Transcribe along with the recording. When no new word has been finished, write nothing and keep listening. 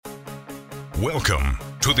Welcome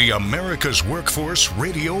to the America's Workforce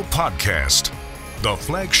Radio Podcast, the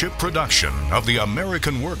flagship production of the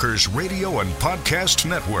American Workers Radio and Podcast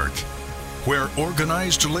Network, where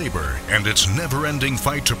organized labor and its never-ending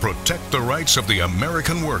fight to protect the rights of the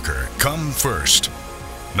American worker come first.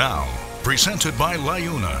 Now, presented by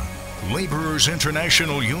LIUNA, Laborers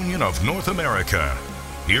International Union of North America.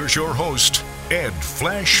 Here's your host, Ed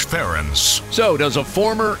Flash Ferens. So, does a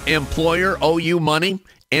former employer owe you money?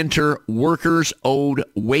 Enter workers owed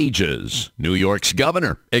wages. New York's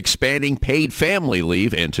governor expanding paid family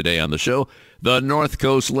leave. And today on the show, the North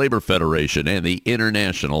Coast Labor Federation and the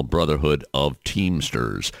International Brotherhood of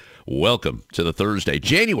Teamsters. Welcome to the Thursday,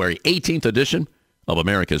 January 18th edition of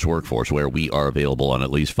America's Workforce, where we are available on at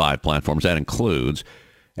least 5 platforms. That includes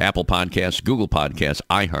Apple Podcasts, Google Podcasts,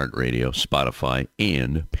 iHeartRadio, Spotify,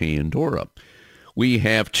 and Pandora. We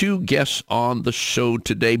have 2 guests on the show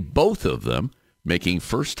today, both of them making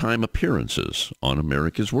first-time appearances on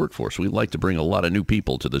America's Workforce. We'd like to bring a lot of new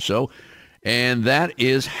people to the show, and that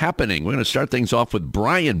is happening. We're going to start things off with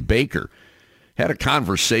Brian Baker. Had a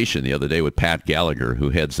conversation the other day with Pat Gallagher, who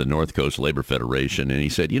heads the North Coast Labor Federation, and he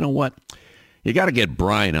said, you know what? You got to get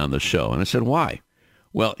Brian on the show. And I said, why?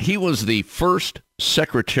 Well, he was the first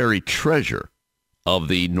secretary-treasurer of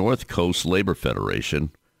the North Coast Labor Federation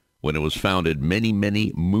when it was founded many,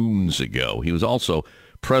 many moons ago. He was also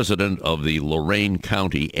president of the Lorain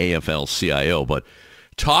County AFL-CIO. But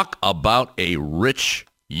talk about a rich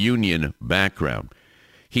union background.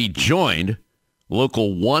 He joined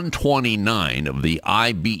Local 129 of the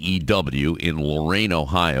IBEW in Lorain,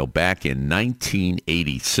 Ohio, back in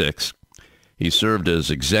 1986. He served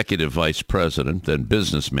as executive vice president, then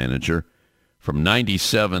business manager, from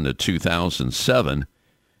 97 to 2007.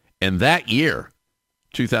 And that year,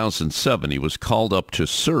 2007, he was called up to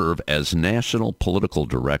serve as national political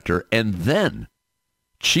director and then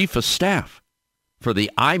chief of staff for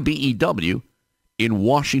the IBEW in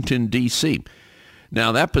Washington, D.C.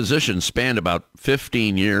 Now, that position spanned about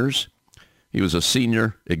 15 years. He was a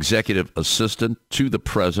senior executive assistant to the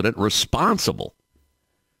president, responsible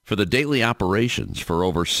for the daily operations for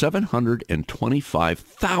over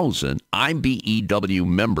 725,000 IBEW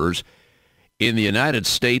members in the United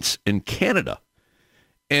States and Canada.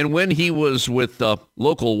 And when he was with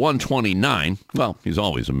Local 129, well, he's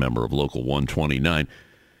always a member of Local 129,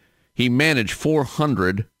 he managed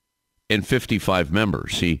 455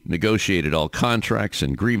 members. He negotiated all contracts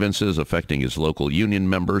and grievances affecting his local union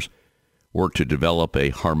members, worked to develop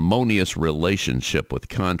a harmonious relationship with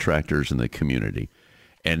contractors in the community.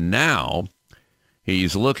 And now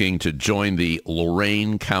he's looking to join the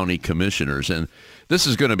Lorain County Commissioners. And this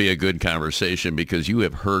is going to be a good conversation because you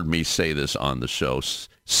have heard me say this on the show.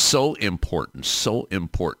 So important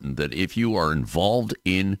that if you are involved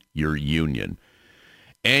in your union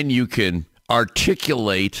and you can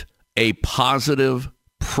articulate a positive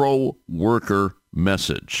pro-worker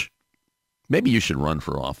message, maybe you should run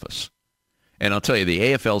for office. And I'll tell you, the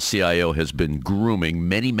AFL-CIO has been grooming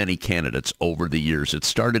many, many candidates over the years. It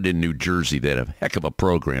started in New Jersey. They had a heck of a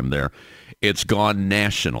program there. It's gone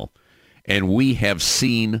national, and we have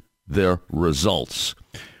seen the results.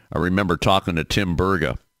 I remember talking to Tim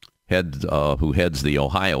Berga, who heads the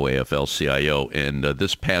Ohio AFL-CIO, and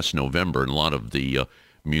this past November, in a lot of the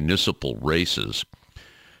municipal races,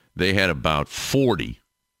 they had about 40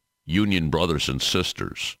 union brothers and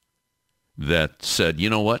sisters that said, you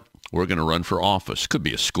know what, we're going to run for office. Could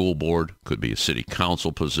be a school board, could be a city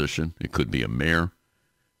council position, it could be a mayor.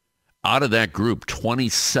 Out of that group,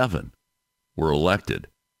 27 were elected.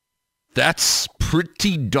 That's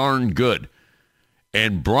pretty darn good.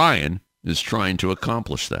 And Brian is trying to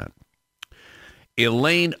accomplish that.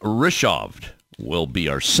 Elaine Rishovd will be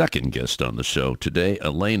our second guest on the show today.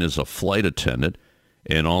 Elaine is a flight attendant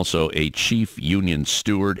and also a chief union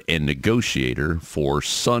steward and negotiator for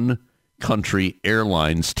Sun Country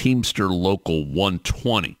Airlines Teamster Local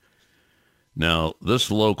 120. Now, this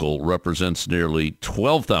local represents nearly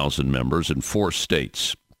 12,000 members in 4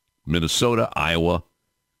 states: Minnesota, Iowa,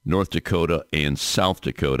 North Dakota, and South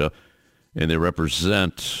Dakota. And they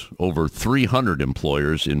represent over 300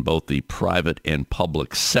 employers in both the private and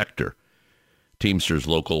public sector. Teamsters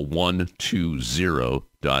Local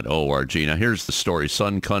 120.org. Now, here's the story.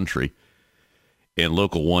 Sun Country and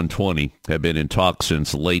Local 120 have been in talks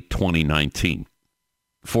since late 2019,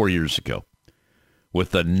 4 years ago,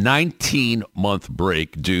 with a 19-month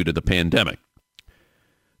break due to the pandemic.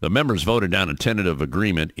 The members voted down a tentative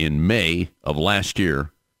agreement in May of last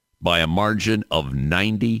year by a margin of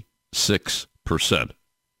 96%.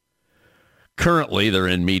 Currently, they're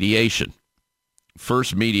in mediation.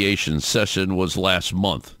 First mediation session was last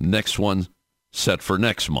month. Next one set for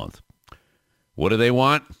next month. What do they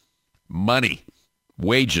want? Money,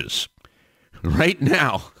 wages. Right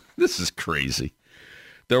now, this is crazy.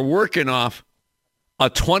 They're working off a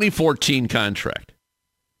 2014 contract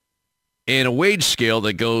and a wage scale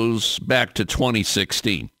that goes back to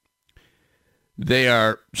 2016. They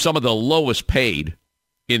are some of the lowest paid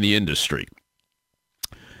in the industry.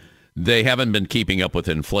 They haven't been keeping up with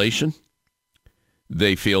inflation.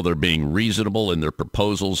 They feel they're being reasonable in their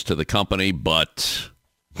proposals to the company, but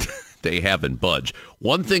they haven't budged.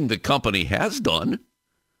 One thing the company has done,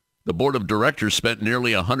 the board of directors spent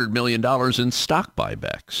nearly $100 million in stock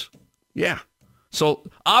buybacks. Yeah. So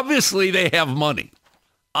obviously they have money.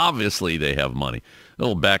 Obviously they have money. A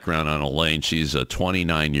little background on Elaine. She's a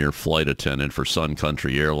 29-year flight attendant for Sun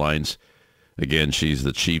Country Airlines. Again, she's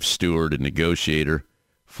the chief steward and negotiator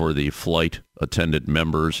for the flight attendant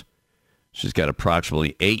members. She's got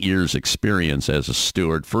approximately 8 years experience as a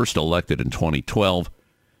steward, first elected in 2012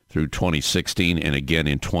 through 2016 and again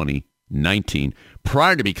in 2019.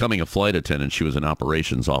 Prior to becoming a flight attendant, she was an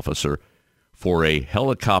operations officer for a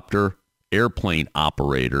helicopter airplane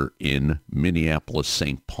operator in Minneapolis,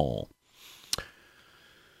 St. Paul.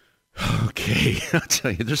 Okay, I'll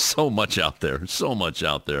tell you, there's so much out there. So much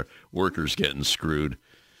out there. Workers getting screwed.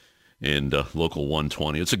 And Local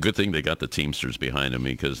 120. It's a good thing they got the Teamsters behind them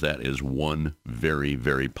because that is one very,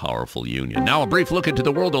 very powerful union. Now a brief look into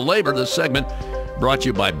the world of labor. This segment brought to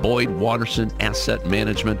you by Boyd Watterson Asset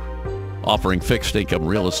Management, offering fixed income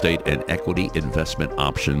real estate and equity investment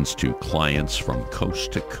options to clients from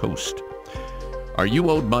coast to coast. Are you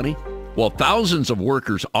owed money? Well, thousands of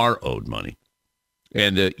workers are owed money.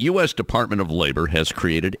 And the U.S. Department of Labor has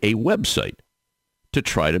created a website to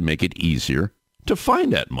try to make it easier to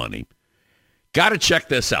find that money. Got to check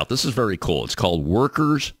this out. This is very cool. It's called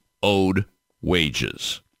Workers Owed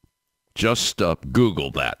Wages. Just Google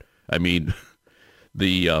that. I mean,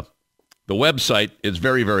 the website is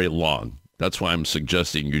very, very long. That's why I'm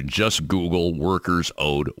suggesting you just Google Workers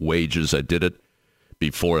Owed Wages. I did it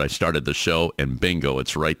before I started the show, and bingo,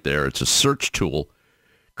 it's right there. It's a search tool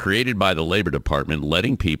created by the Labor Department,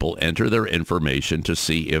 letting people enter their information to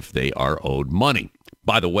see if they are owed money.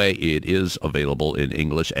 By the way, it is available in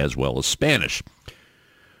English as well as Spanish.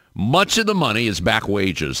 Much of the money is back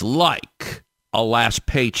wages, like a last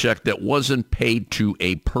paycheck that wasn't paid to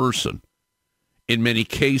a person. In many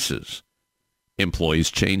cases, employees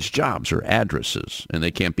change jobs or addresses, and they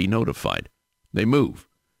can't be notified. They move.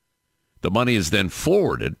 The money is then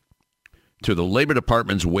forwarded to the Labor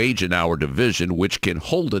Department's Wage and Hour Division, which can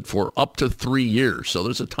hold it for up to 3 years. So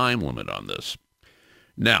there's a time limit on this.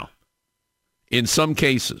 Now, in some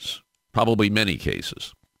cases, probably many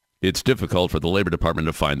cases, it's difficult for the Labor Department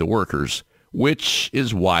to find the workers, which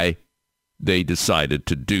is why they decided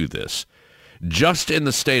to do this. Just in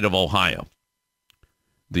the state of Ohio,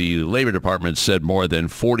 the Labor Department said more than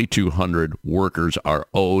 4,200 workers are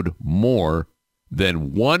owed more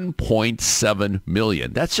than $1.7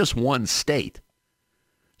 million. That's just one state.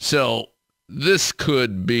 So this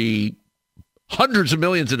could be hundreds of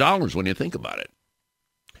millions of dollars when you think about it.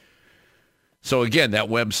 So again, that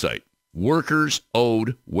website, Workers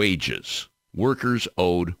Owed Wages. Workers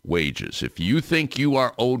Owed Wages. If you think you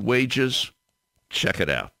are owed wages, check it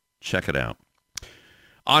out. Check it out.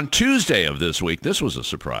 On Tuesday of this week, this was a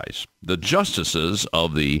surprise. The justices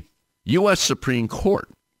of the U.S. Supreme Court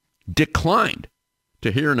declined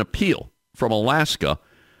to hear an appeal from Alaska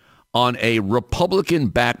on a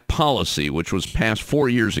Republican-backed policy which was passed 4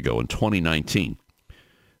 years ago in 2019.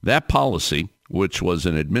 That policy, which was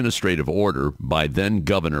an administrative order by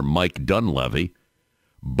then-Governor Mike Dunleavy,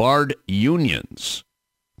 barred unions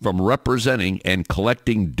from representing and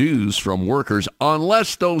collecting dues from workers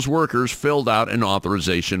unless those workers filled out an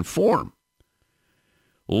authorization form.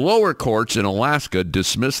 Lower courts in Alaska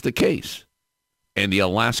dismissed the case, and the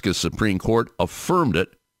Alaska Supreme Court affirmed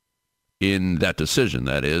it in that decision,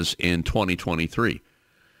 that is, in 2023.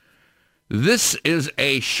 This is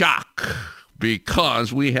a shock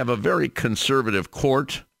because we have a very conservative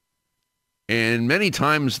court, and many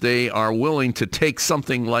times they are willing to take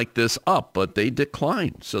something like this up, but they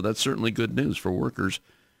decline. So that's certainly good news for workers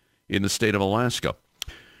in the state of Alaska.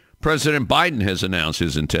 President Biden has announced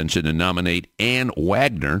his intention to nominate Ann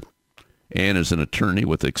Wagner. Ann is an attorney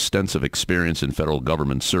with extensive experience in federal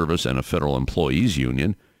government service and a federal employees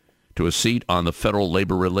union, to a seat on the Federal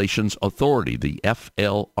Labor Relations Authority, the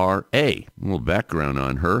FLRA. A little background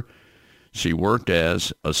on her. She worked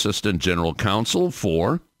as Assistant General Counsel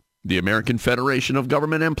for the American Federation of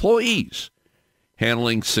Government Employees,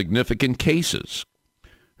 handling significant cases.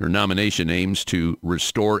 Her nomination aims to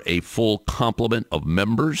restore a full complement of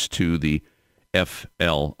members to the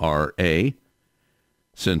FLRA.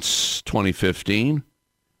 Since 2015,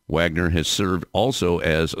 Wagner has served also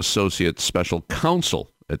as Associate Special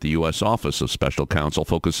Counsel at the U.S. Office of Special Counsel,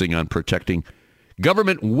 focusing on protecting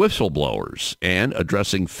government whistleblowers and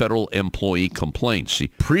addressing federal employee complaints. She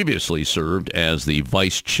previously served as the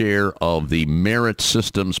vice chair of the Merit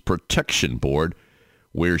Systems Protection Board,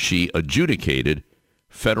 where she adjudicated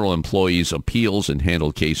federal employees' appeals and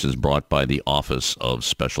handled cases brought by the Office of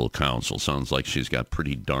Special Counsel. Sounds like she's got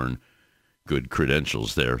pretty darn good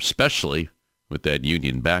credentials there, especially with that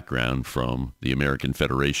union background from the American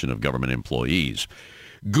Federation of Government Employees.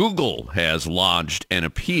 Google has lodged an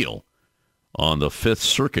appeal on the Fifth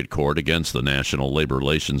Circuit Court against the National Labor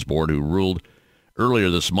Relations Board, who ruled earlier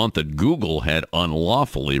this month that Google had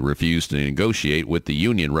unlawfully refused to negotiate with the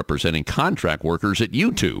union representing contract workers at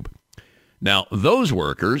YouTube. Now, those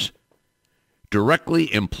workers,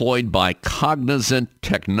 directly employed by Cognizant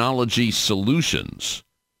Technology Solutions,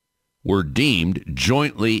 were deemed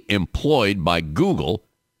jointly employed by Google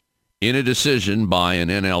in a decision by an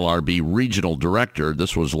NLRB regional director.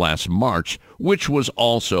 This was last March, which was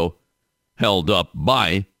also held up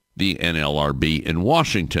by the NLRB in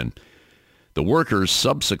Washington. The workers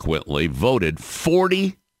subsequently voted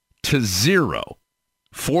 40-0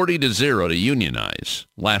 to unionize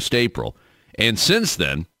last April. And since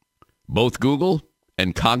then, both Google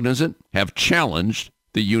and Cognizant have challenged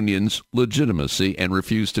the union's legitimacy and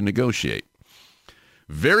refused to negotiate.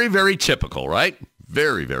 Very, very typical, right?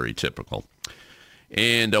 Very, very typical.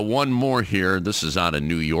 And one more here. This is out of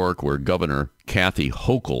New York, where Governor Kathy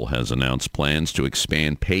Hochul has announced plans to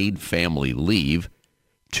expand paid family leave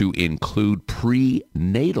to include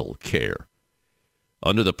prenatal care.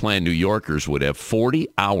 Under the plan, New Yorkers would have 40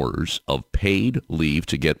 hours of paid leave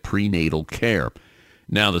to get prenatal care.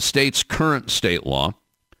 Now, the state's current state law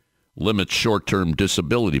limits short-term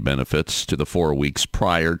disability benefits to the 4 weeks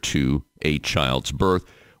prior to a child's birth,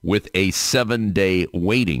 with a 7-day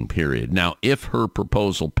waiting period. Now, if her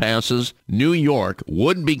proposal passes, New York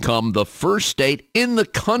would become the first state in the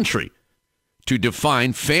country to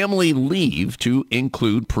define family leave to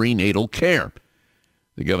include prenatal care.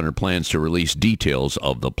 The governor plans to release details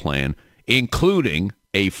of the plan, including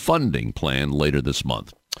a funding plan, later this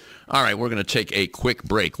month. All right, we're going to take a quick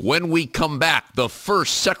break. When we come back, the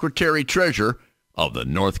first Secretary-Treasurer of the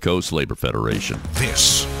North Coast Labor Federation.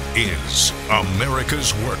 This is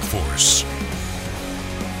America's Workforce.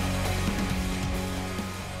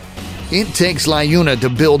 It takes LIUNA to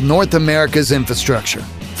build North America's infrastructure.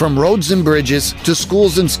 From roads and bridges to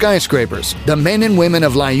schools and skyscrapers, the men and women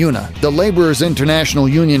of LIUNA, the Laborers International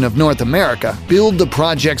Union of North America, build the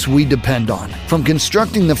projects we depend on. From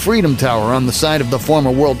constructing the Freedom Tower on the site of the former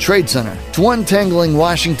World Trade Center to untangling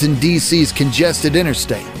Washington, D.C.'s congested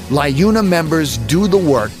interstate, LIUNA members do the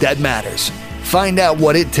work that matters. Find out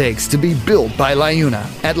what it takes to be built by LIUNA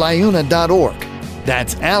at liuna.org.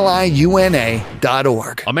 That's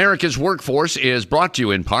liuna.org. America's Workforce is brought to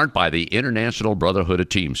you in part by the International Brotherhood of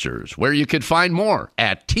Teamsters, where you can find more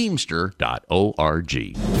at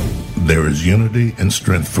teamster.org. There is unity and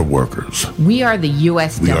strength for workers. We are the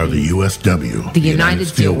USW. We are the USW. The United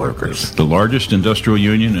Steelworkers. The largest industrial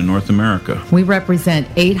union in North America. We represent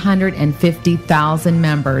 850,000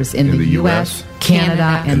 members in the U.S.,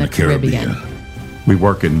 Canada, and the Caribbean. We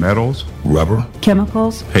work in metals, rubber,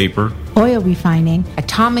 chemicals, paper, oil refining,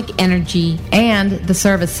 atomic energy, and the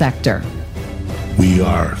service sector. We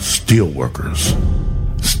are steelworkers,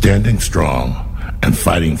 standing strong and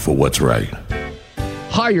fighting for what's right.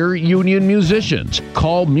 Hire union musicians.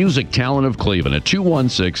 Call Music Talent of Cleveland at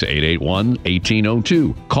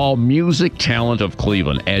 216-881-1802. Call Music Talent of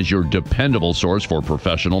Cleveland as your dependable source for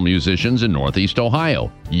professional musicians in Northeast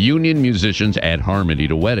Ohio. Union musicians add harmony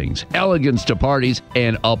to weddings, elegance to parties,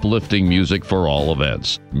 and uplifting music for all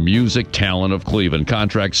events. Music Talent of Cleveland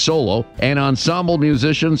contracts solo and ensemble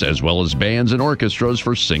musicians as well as bands and orchestras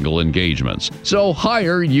for single engagements. So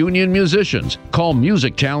hire union musicians. Call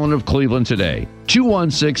Music Talent of Cleveland today.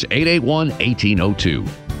 216-881-1802.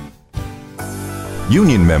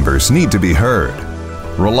 Union members need to be heard.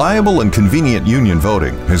 Reliable and convenient union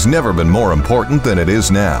voting has never been more important than it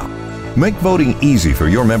is now. Make voting easy for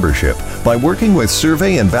your membership by working with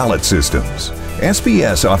survey and ballot systems.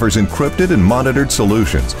 SBS offers encrypted and monitored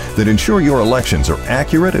solutions that ensure your elections are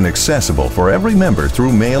accurate and accessible for every member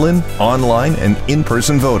through mail-in, online, and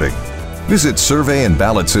in-person voting. Visit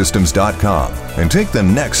surveyandballotsystems.com and take the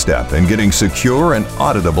next step in getting secure and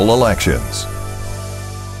auditable elections.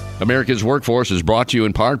 America's Workforce is brought to you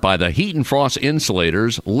in part by the Heat and Frost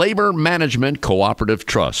Insulators Labor Management Cooperative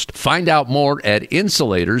Trust. Find out more at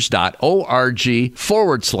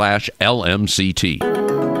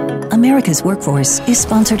insulators.org/LMCT. America's Workforce is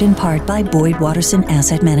sponsored in part by Boyd Watterson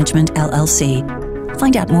Asset Management, LLC.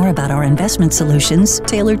 Find out more about our investment solutions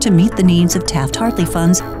tailored to meet the needs of Taft-Hartley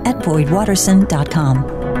funds at boydwatterson.com.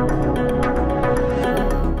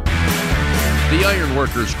 The Iron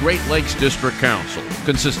Workers Great Lakes District Council,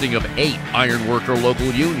 consisting of 8 iron worker local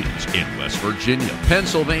unions in West Virginia,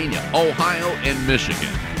 Pennsylvania, Ohio, and Michigan.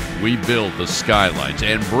 We build the skylines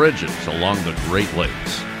and bridges along the Great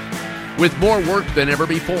Lakes. With more work than ever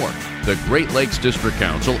before, the Great Lakes District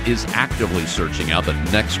Council is actively searching out the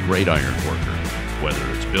next great iron worker, whether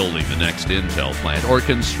it's building the next Intel plant or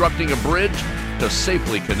constructing a bridge to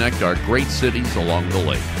safely connect our great cities along the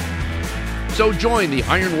lake. So join the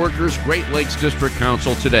Iron Workers Great Lakes District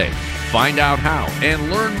Council today. Find out how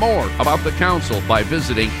and learn more about the council by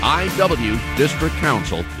visiting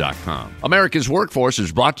IBEWdistrictcouncil.com. America's Workforce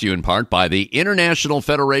is brought to you in part by the International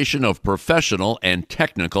Federation of Professional and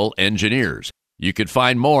Technical Engineers. You can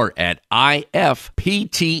find more at ifpte.org.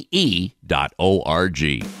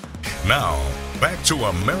 Now, back to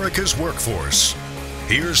America's Workforce.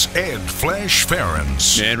 Here's Ed Flash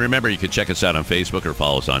Ferens. And remember, you can check us out on Facebook or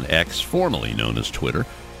follow us on X, formerly known as Twitter.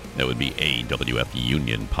 That would be AWF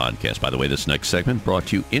Union Podcast. By the way, this next segment brought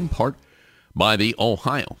to you in part by the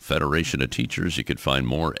Ohio Federation of Teachers. You could find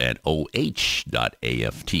more at oh.aft.org.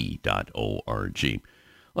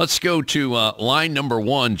 Let's go to line number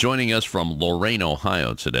 1. Joining us from Lorain,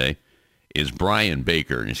 Ohio today is Brian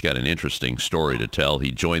Baker, and he's got an interesting story to tell.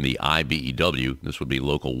 He joined the IBEW. This would be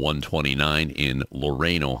Local 129 in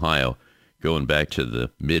Lorain, Ohio, going back to the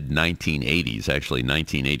mid-1980s, actually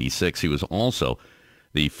 1986. He was also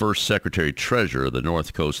the first secretary-treasurer of the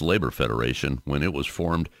North Coast Labor Federation when it was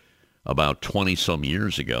formed about 20-some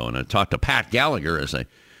years ago. And I talked to Pat Gallagher, as I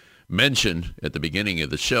mentioned at the beginning of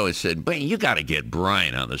the show. I said, "Man, you got to get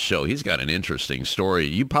Brian on the show. He's got an interesting story.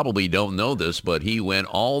 You probably don't know this, but he went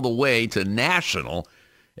all the way to national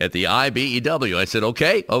at the IBEW." I said,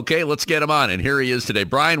 okay, let's get him on. And here he is today.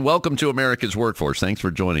 Brian, welcome to America's Workforce. Thanks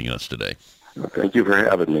for joining us today. Thank you for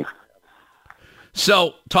having me.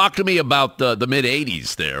 So talk to me about the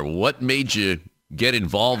mid-'80s there. What made you get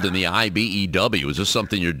involved in the IBEW? Is this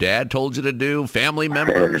something your dad told you to do? Family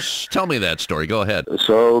members? Tell me that story. Go ahead.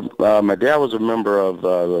 So my dad was a member of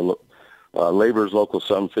the Labor's Local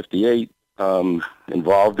 758,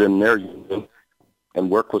 involved in their union, and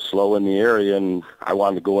work was slow in the area, and I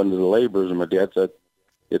wanted to go into the Labor's, and my dad said,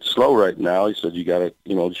 "It's slow right now." He said, "You got to,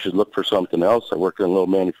 you should look for something else." I worked in a little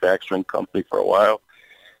manufacturing company for a while,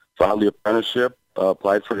 found the apprenticeship,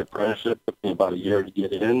 applied for the apprenticeship. Took me about a year to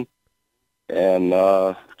get in. And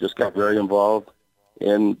just got very involved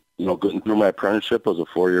in, getting through my apprenticeship. It was a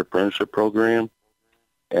 4-year apprenticeship program.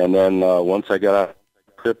 And then once I got out of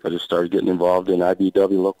it, I just started getting involved in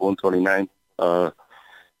IBEW Local 129,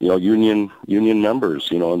 union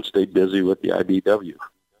members, and stayed busy with the IBEW.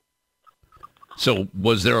 So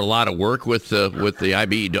was there a lot of work with the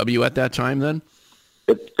IBEW at that time then?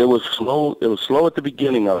 It was slow. It was slow at the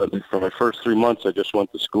beginning of it. For my first 3 months, I just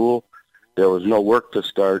went to school. There was no work to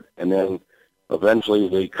start, and then eventually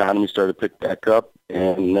the economy started to pick back up,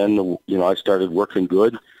 and then, I started working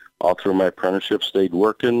good. All through my apprenticeship, stayed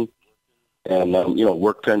working, and,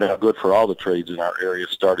 work turned out good for all the trades in our area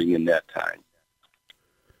starting in that time.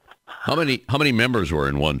 How many members were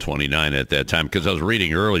in 129 at that time? Because I was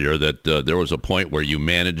reading earlier that there was a point where you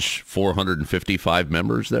managed 455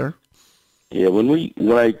 members there? Yeah, when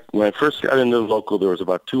I first got into the local, there was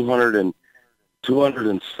about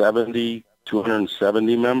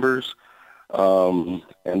 270 members.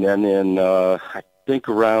 And then in, I think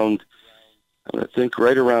right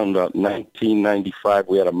around 1995,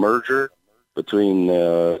 we had a merger between,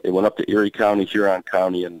 it went up to Erie County, Huron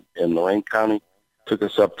County, and Lorain County. Took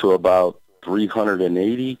us up to about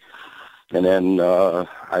 380. And then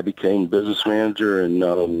I became business manager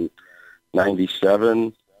in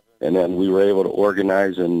 97. And then we were able to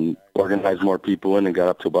organize more people in and got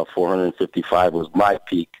up to about 455 was my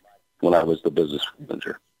peak when I was the business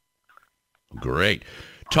manager. Great.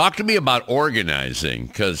 Talk to me about organizing,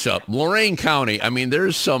 because Lorain County,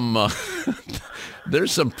 there's some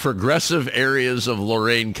there's some progressive areas of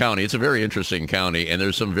Lorain County. It's a very interesting county, and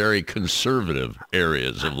there's some very conservative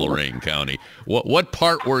areas of Lorain County. What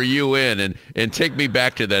part were you in? And take me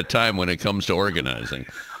back to that time when it comes to organizing.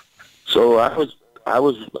 So I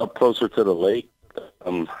was up closer to the lake.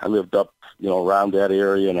 I lived up, around that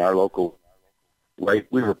area in our local. Right,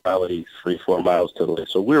 we were probably 3-4 miles to the lake,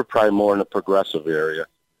 so we were probably more in a progressive area.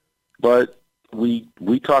 But we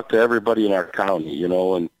talked to everybody in our county,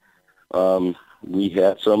 and we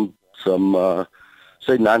had some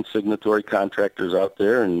say non-signatory contractors out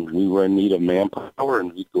there, and we were in need of manpower,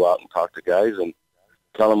 and we'd go out and talk to guys, and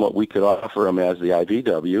tell them what we could offer them as the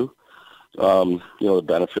IBEW, the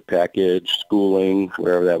benefit package, schooling,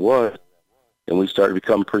 wherever that was. And we started to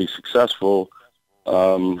become pretty successful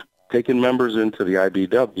taking members into the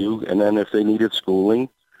IBEW. And then if they needed schooling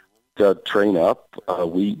to train up,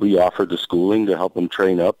 we offered the schooling to help them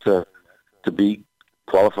train up to be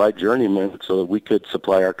qualified journeymen so that we could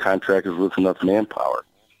supply our contractors with enough manpower.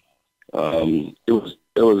 Sometimes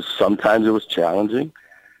it was challenging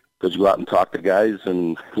because you go out and talk to guys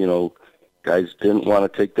and, guys didn't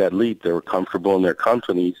want to take that leap. They were comfortable in their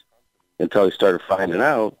companies until they started finding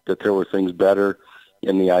out that there were things better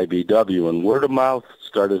in the IBEW. And word of mouth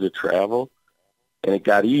started to travel, and it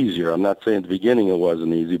got easier. I'm not saying at the beginning it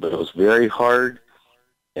wasn't easy, but it was very hard,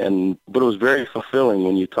 but it was very fulfilling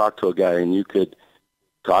when you talk to a guy and you could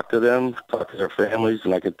talk to them, talk to their families,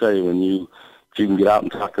 and I can tell you if you can get out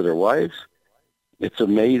and talk to their wives, it's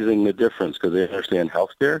amazing the difference because they understand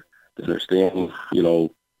healthcare, they understand,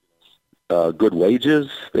 good wages.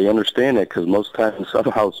 They understand it because most times in some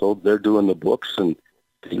households they're doing the books and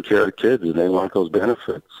taking care of the kids, and they want those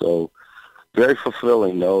benefits. So very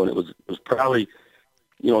fulfilling, though, and it was probably,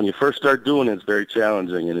 when you first start doing it, it's very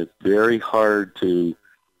challenging, and it's very hard to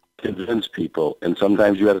convince people, and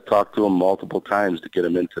sometimes you got to talk to them multiple times to get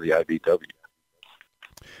them into the IBEW.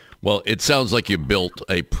 Well, it sounds like you built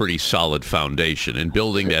a pretty solid foundation, and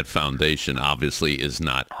building that foundation obviously is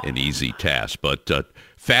not an easy task. But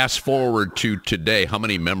fast forward to today, how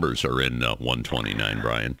many members are in 129,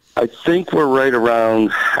 Brian? I think we're right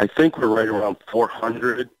around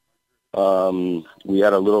 400. We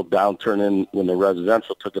had a little downturn when the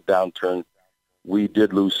residential took a downturn. We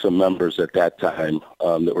did lose some members at that time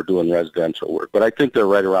that were doing residential work, but I think they're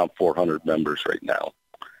right around 400 members right now.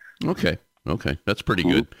 Okay, that's pretty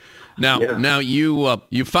good. Now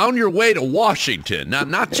you found your way to Washington. Now,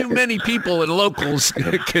 not too many people and locals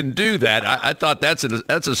can do that. I thought that's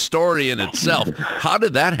a story in itself. How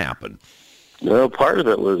did that happen? Well, part of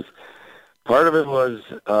it was, when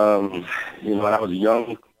I was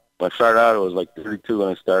young. When I started out, I was like 32 when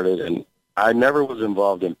I started, and I never was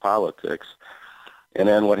involved in politics. And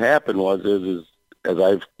then what happened was, as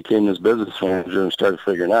I became this business manager and started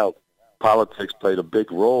figuring out, politics played a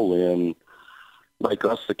big role in, like,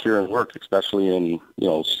 us securing work, especially in,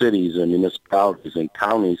 cities and municipalities and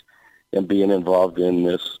counties, and being involved in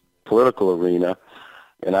this political arena.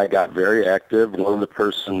 And I got very active. One of the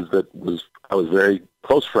persons that I was very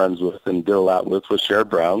close friends with and did a lot with was Sheriff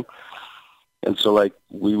Brown. And so, like,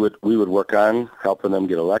 we would work on helping them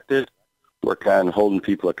get elected, work on holding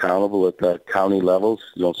people accountable at the county levels,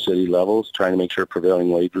 city levels, trying to make sure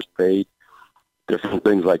prevailing wage was paid, different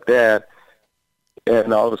things like that.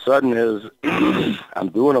 And all of a sudden, I'm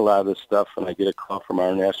doing a lot of this stuff, and I get a call from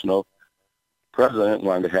our national president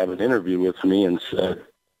wanted to have an interview with me and said,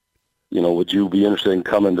 would you be interested in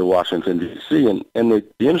coming to Washington, D.C.? And the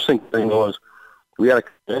interesting thing was we had a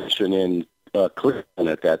convention in Cleveland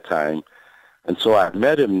at that time. And so I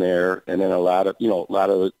met him there, and then a lot of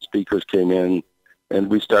the speakers came in, and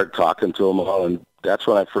we started talking to them all. And that's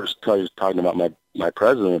when I first started talking about my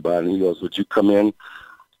president about it. And he goes, would you come in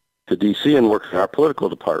to D.C. and work in our political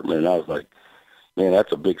department? And I was like, man,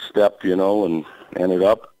 that's a big step, and ended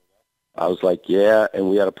up, I was like, yeah.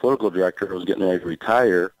 And we had a political director who was getting ready to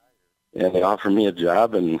retire, and they offered me a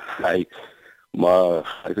job. And I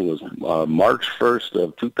think it was March 1st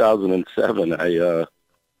of 2007, I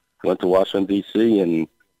went to Washington, D.C., and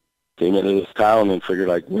came into this town and figured,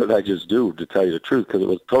 like, what did I just do, to tell you the truth? Because it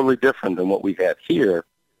was totally different than what we had here.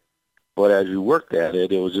 But as you worked at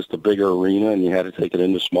it, it was just a bigger arena, and you had to take it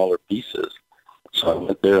into smaller pieces. So I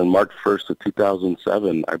went there on March 1st of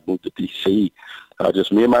 2007. I moved to D.C.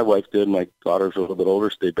 Just me and my wife did. My daughter's a little bit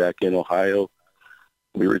older, stayed back in Ohio.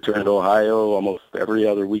 We returned to Ohio almost every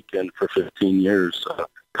other weekend for 15 years,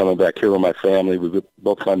 coming back here with my family.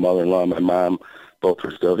 Both my mother-in-law and my mom both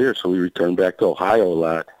are still here, so we returned back to Ohio a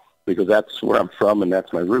lot because that's where I'm from and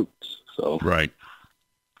that's my roots. So right,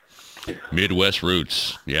 Midwest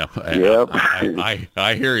roots. Yeah, yep.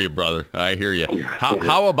 I hear you, brother. I hear you.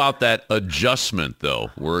 How about that adjustment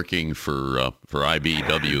though, working for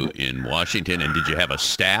IBEW in Washington? And did you have a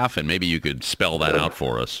staff? And maybe you could spell that out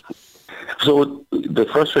for us. So the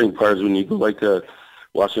frustrating part is when you go like to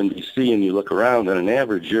Washington, D.C., and you look around, in an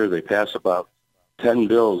average year they pass about 10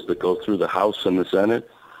 bills that go through the House and the Senate.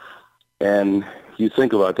 And you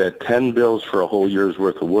think about that, 10 bills for a whole year's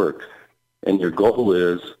worth of work. And your goal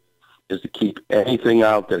is to keep anything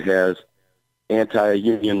out that has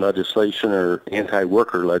anti-union legislation or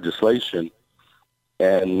anti-worker legislation.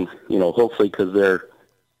 And, hopefully, because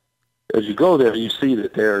as you go there, you see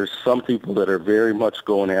that there's some people that are very much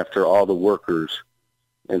going after all the workers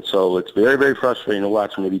And so it's very, very frustrating to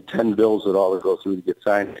watch maybe 10 bills that all go through to get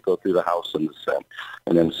signed, to go through the House and the Senate,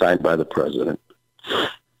 and then signed by the president.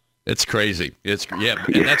 It's crazy.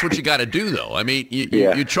 And that's what you got to do, though. I mean,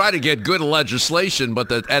 you try to get good legislation, but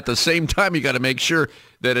at the same time, you got to make sure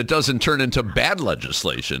that it doesn't turn into bad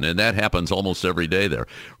legislation, and that happens almost every day there.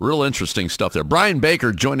 Real interesting stuff there. Brian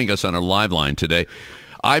Baker joining us on our live line today.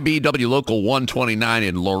 IBEW Local 129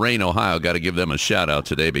 in Lorain, Ohio. Got to give them a shout-out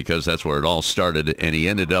today because that's where it all started, and he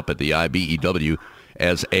ended up at the IBEW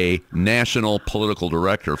as a national political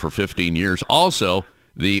director for 15 years. Also,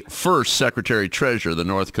 the first Secretary-Treasurer of the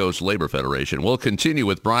North Coast Labor Federation. We'll continue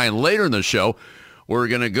with Brian later in the show. We're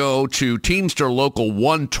going to go to Teamster Local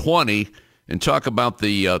 120 and talk about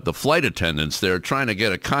the flight attendants there trying to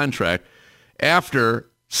get a contract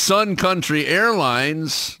after Sun Country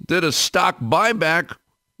Airlines did a stock buyback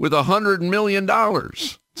with $100 million.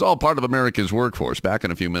 It's all part of America's Workforce. Back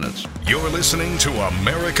in a few minutes. You're listening to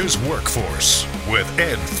America's Workforce with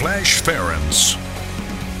Ed Flash Ferens.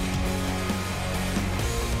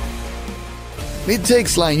 It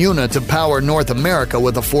takes LIUNA to power North America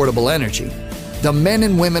with affordable energy. The men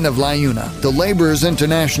and women of LIUNA, the Laborers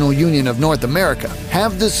International Union of North America,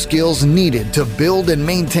 have the skills needed to build and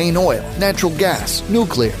maintain oil, natural gas,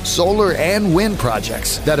 nuclear, solar, and wind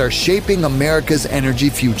projects that are shaping America's energy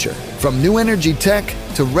future. From new energy tech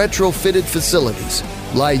to retrofitted facilities,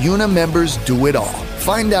 LIUNA members do it all.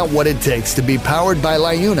 Find out what it takes to be powered by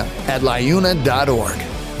LIUNA at liuna.org.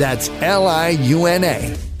 That's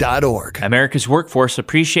LIUNA.org. America's Workforce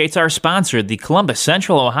appreciates our sponsor, the Columbus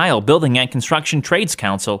Central Ohio Building and Construction Trades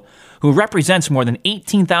Council, who represents more than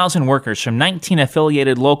 18,000 workers from 19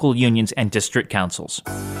 affiliated local unions and district councils.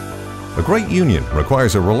 A great union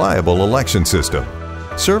requires a reliable election system.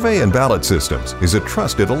 Survey and Ballot Systems is a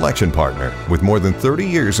trusted election partner with more than 30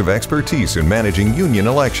 years of expertise in managing union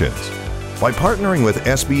elections. By partnering with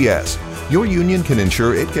SBS, your union can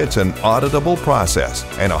ensure it gets an auditable process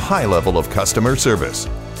and a high level of customer service.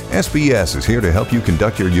 SBS is here to help you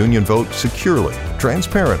conduct your union vote securely,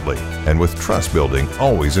 transparently, and with trust building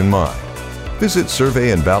always in mind. Visit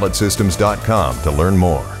surveyandballotsystems.com to learn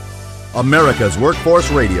more. America's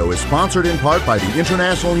Workforce Radio is sponsored in part by the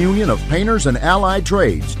International Union of Painters and Allied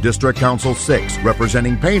Trades, District Council 6,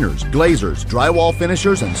 representing painters, glazers, drywall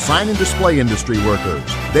finishers, and sign and display industry workers.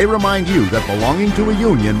 They remind you that belonging to a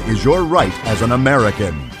union is your right as an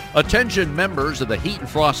American. Attention members of the Heat and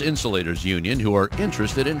Frost Insulators Union who are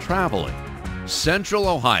interested in traveling. Central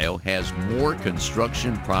Ohio has more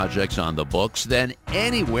construction projects on the books than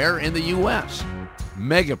anywhere in the U.S.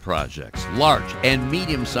 Mega projects, large and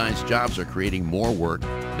medium-sized jobs are creating more work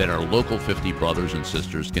than our local 50 brothers and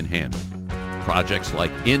sisters can handle. Projects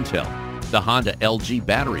like Intel, the Honda LG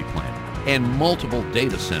battery plant, and multiple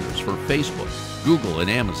data centers for Facebook, Google, and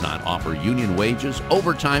Amazon offer union wages,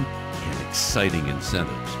 overtime, and exciting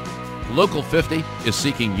incentives. Local 50 is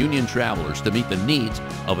seeking union travelers to meet the needs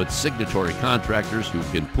of its signatory contractors who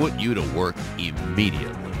can put you to work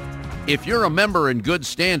immediately. If you're a member in good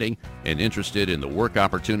standing and interested in the work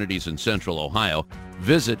opportunities in Central Ohio,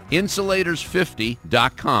 visit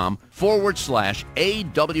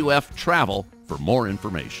insulators50.com/AWF travel for more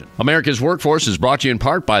information. America's Workforce is brought to you in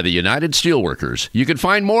part by the United Steelworkers. You can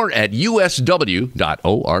find more at usw.org.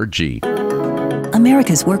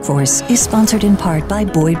 America's Workforce is sponsored in part by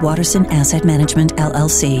Boyd Watterson Asset Management,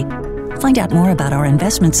 LLC. Find out more about our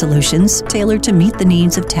investment solutions tailored to meet the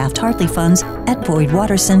needs of Taft-Hartley funds at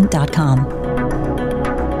boydwatterson.com.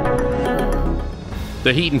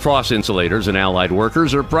 The Heat and Frost Insulators and Allied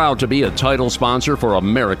Workers are proud to be a title sponsor for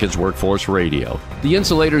America's Workforce Radio. The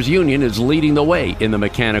Insulators Union is leading the way in the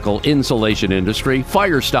mechanical insulation industry,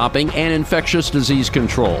 fire stopping, and infectious disease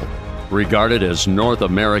control. Regarded as North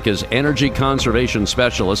America's energy conservation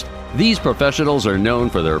specialists, these professionals are known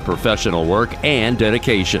for their professional work and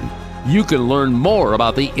dedication. You can learn more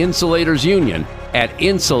about the Insulators Union at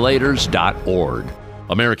insulators.org.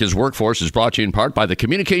 America's Workforce is brought to you in part by the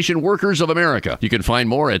Communication Workers of America. You can find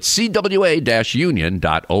more at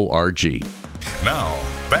cwa-union.org. Now,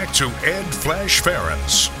 back to Ed Flash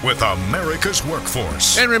Ferens with America's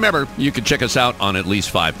Workforce. And remember, you can check us out on at least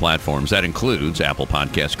 5 platforms. That includes Apple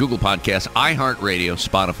Podcasts, Google Podcasts, iHeartRadio,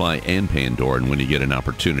 Spotify, and Pandora. And when you get an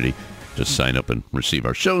opportunity, just sign up and receive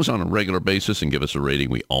our shows on a regular basis and give us a rating.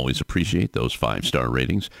 We always appreciate those 5-star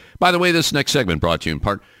ratings. By the way, this next segment brought to you in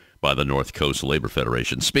part by the North Coast Labor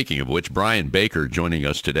Federation. Speaking of which, Brian Baker joining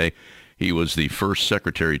us today. He was the first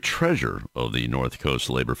Secretary-Treasurer of the North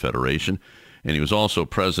Coast Labor Federation, and he was also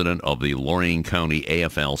president of the Lorain County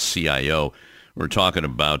AFL-CIO. We're talking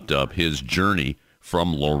about his journey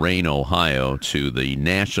from Lorain, Ohio, to the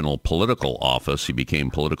national political office. He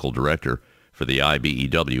became political director for the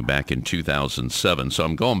IBEW back in 2007. So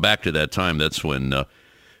I'm going back to that time. That's when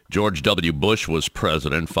George W. Bush was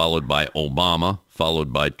president, followed by Obama,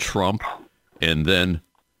 followed by Trump, and then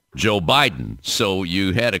Joe Biden. So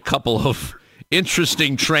you had a couple of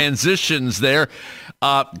interesting transitions there.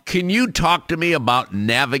 Can you talk to me about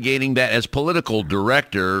navigating that as political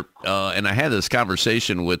director? And I had this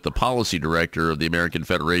conversation with the policy director of the American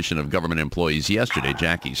Federation of Government Employees yesterday,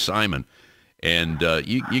 Jackie Simon. And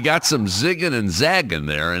you got some zigging and zagging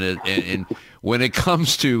there. And when it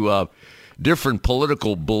comes to different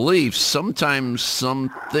political beliefs, sometimes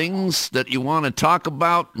some things that you want to talk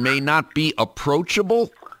about may not be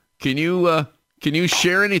approachable. Can you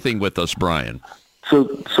share anything with us, Brian? So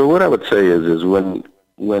what I would say is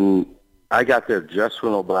when I got there just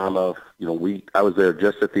when Obama, I was there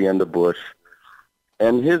just at the end of Bush,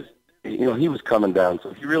 and he was coming down,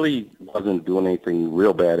 so he really wasn't doing anything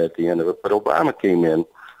real bad at the end of it. But Obama came in,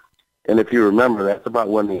 and if you remember, that's about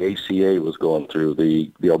when the ACA was going through,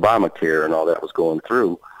 the Obamacare and all that was going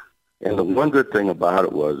through. And the one good thing about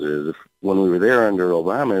it was when we were there under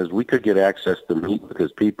Obama is we could get access to meet with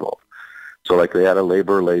his people. So like they had a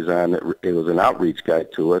labor liaison, it was an outreach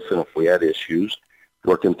guide to us, and if we had issues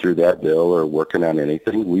working through that bill or working on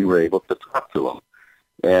anything, we were able to talk to them.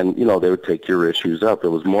 And, they would take your issues up. It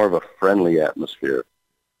was more of a friendly atmosphere.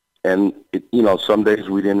 And, some days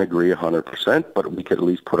we didn't agree 100%, but we could at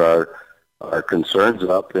least put our concerns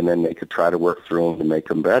up, and then they could try to work through them to make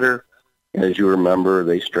them better. And as you remember,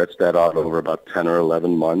 they stretched that out over about 10 or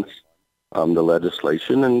 11 months. The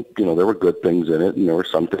legislation, and there were good things in it, and there were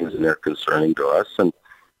some things in there concerning to us. And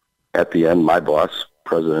at the end, my boss,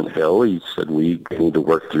 President Hill, he said we need to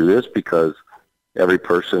work through this because every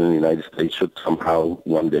person in the United States should somehow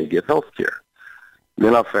one day get health care.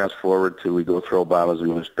 Then I'll fast forward to we go through Obama's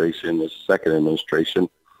administration, his second administration.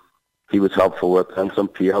 He was helpful with on some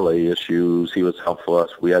PLA issues. He was helpful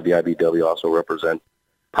us. We had the IBEW also represent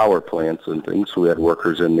power plants and things, so we had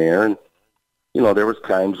workers in there. And there was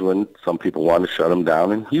times when some people wanted to shut him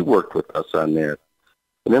down, and he worked with us on that.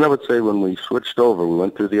 And then I would say when we switched over, we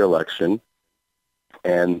went through the election,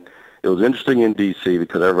 and it was interesting in D.C.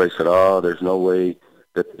 because everybody said, there's no way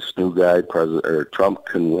that this new guy, Trump,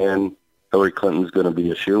 can win. Hillary Clinton's going to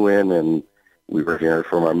be a shoo-in, and we were hearing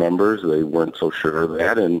from our members. They weren't so sure of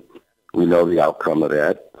that, and we know the outcome of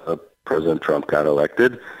that. President Trump got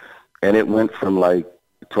elected, and it went from like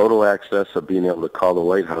total access of being able to call the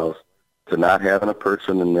White House to not having a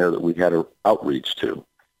person in there that we had to outreach to.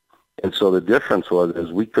 And so the difference was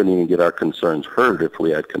we couldn't even get our concerns heard if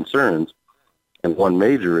we had concerns. And one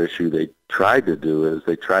major issue they tried to do is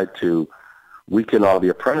they tried to weaken all the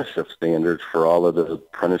apprenticeship standards for all of the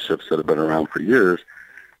apprenticeships that have been around for years.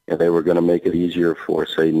 And they were going to make it easier for,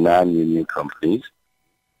 say, non-union companies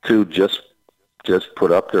to just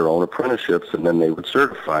put up their own apprenticeships, and then they would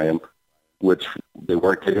certify them, which they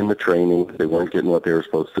weren't getting the training. They weren't getting what they were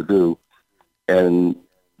supposed to do. And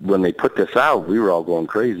when they put this out, we were all going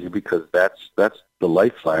crazy because that's the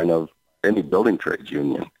lifeline of any building trades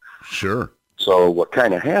union. Sure. So what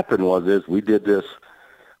kind of happened was we did this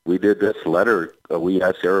letter. We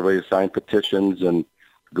asked everybody to sign petitions and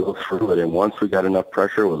go through it. And once we got enough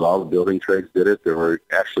pressure, it was all the building trades did it. There were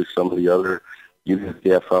actually some of the other unions,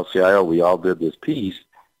 the AFL-CIO, we all did this piece.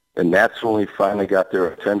 And that's when we finally got their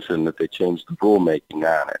attention that they changed the rulemaking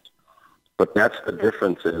on it. But that's the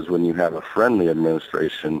difference is when you have a friendly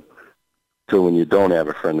administration to when you don't have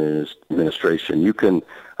a friendly administration. You can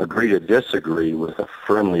agree to disagree with a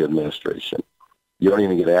friendly administration. You don't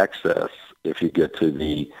even get access if you get to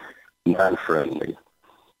the non-friendly.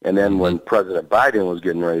 And then when President Biden was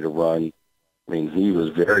getting ready to run, he was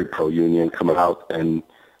very pro-union, coming out and,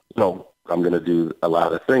 I'm going to do a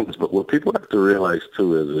lot of things. But what people have to realize,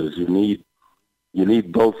 too, is you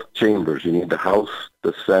need both chambers. You need the House,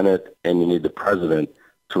 the Senate, and you need the President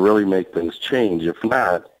to really make things change. If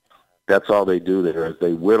not, that's all they do there is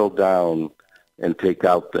they whittle down and take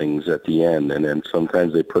out things at the end. And then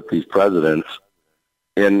sometimes they put these presidents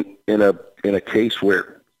in a case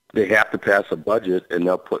where they have to pass a budget, and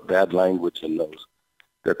they'll put bad language in those.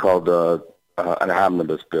 They're called an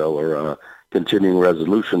omnibus bill or a continuing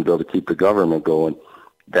resolution bill to keep the government going.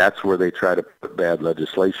 That's where they try to put bad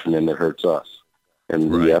legislation in that hurts us.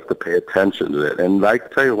 And we have to pay attention to that. And I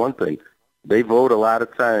can tell you one thing, they vote a lot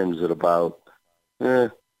of times at about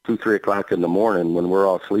 2, 3 o'clock in the morning when we're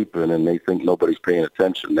all sleeping and they think nobody's paying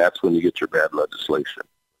attention. That's when you get your bad legislation.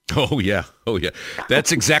 Oh, yeah.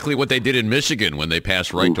 That's exactly what they did in Michigan when they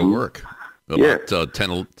passed right to work about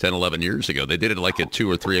 10, 11 years ago. They did it like at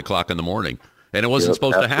 2 or 3 o'clock in the morning, and it wasn't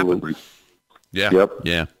supposed to happen. Yeah. Yep.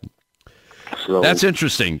 Yeah. So that's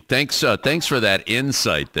interesting. Thanks for that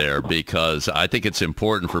insight there, because I think it's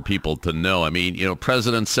important for people to know. I mean,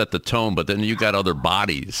 presidents set the tone, but then you got other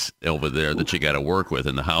bodies over there that you got to work with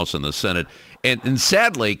in the House and the Senate. And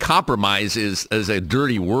sadly, compromise is a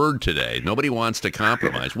dirty word today. Nobody wants to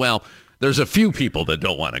compromise. Well, there's a few people that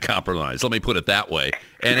don't want to compromise. Let me put it that way.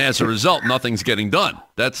 And as a result, nothing's getting done.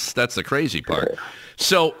 That's the crazy part.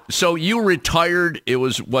 So you retired, it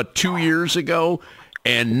was, 2 years ago?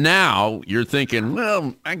 And now you're thinking,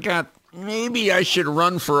 well, maybe I should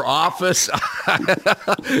run for office.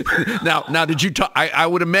 Now, did you talk? I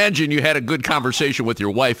would imagine you had a good conversation with your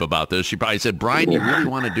wife about this. She probably said, Brian, you really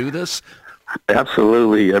want to do this?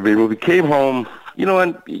 Absolutely. I mean, when we came home,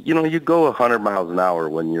 you go 100 miles an hour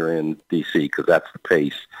when you're in D.C. because that's the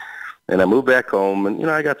pace. And I moved back home, and,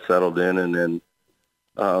 I got settled in, and then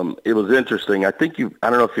it was interesting. I don't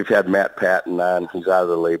know if you've had Matt Patton on. He's out of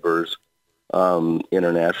the Laborers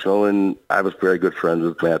International, and I was very good friends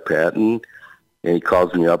with Matt Patton, and he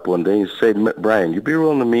calls me up one day and said, Brian, you be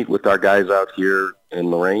willing to meet with our guys out here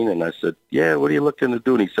in Lorraine? And I said, yeah, what are you looking to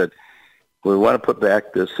do? And he said, we want to put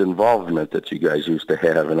back this involvement that you guys used to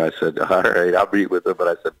have. And I said, all right, I'll meet with him. But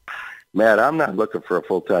I said, Matt, I'm not looking for a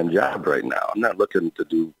full-time job right now. I'm not looking to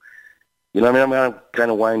do, I'm going to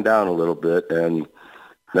kind of wind down a little bit. And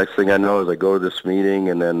next thing I know is I go to this meeting,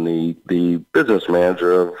 and then the business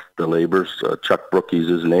manager of the Laborers, Chuck Brookie's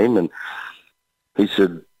his name, and he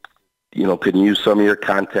said, can you use some of your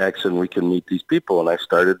contacts and we can meet these people? And I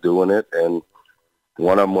started doing it, and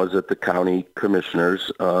one of them was at the county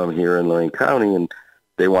commissioners here in Lorraine County, and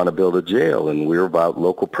they want to build a jail, and we were about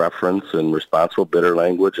local preference and responsible bidder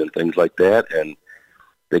language and things like that, and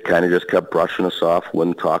they kind of just kept brushing us off,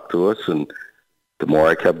 wouldn't talk to us, and the more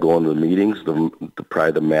I kept going to the meetings,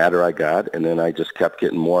 probably the madder I got, and then I just kept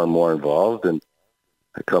getting more and more involved. And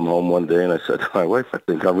I come home one day and I said to my wife, I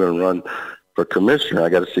think I'm going to run for commissioner. I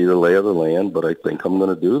got to see the lay of the land, but I think I'm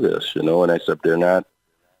going to do this, And I said, they're not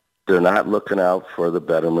looking out for the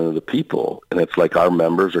betterment of the people, and it's like our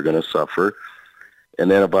members are going to suffer.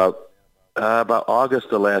 And then about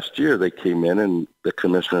August of last year, they came in and the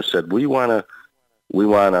commissioner said, we want to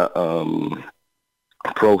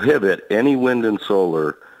prohibit any wind and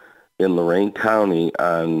solar in Lorraine County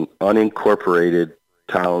on unincorporated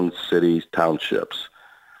towns, cities, townships.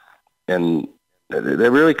 And that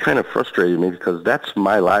really kind of frustrated me because that's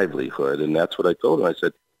my livelihood, and that's what I told him. I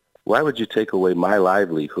said, why would you take away my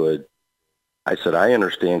livelihood? I said, I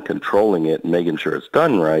understand controlling it and making sure it's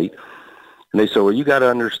done right. And they said, well, you got to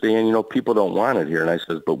understand, people don't want it here. And I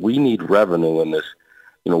said, but we need revenue in this.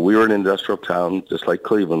 We were an industrial town just like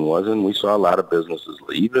Cleveland was, and we saw a lot of businesses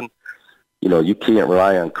leave. And, you can't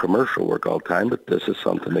rely on commercial work all the time, but this is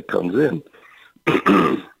something that comes in.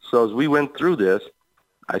 So as we went through this,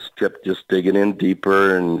 I kept just digging in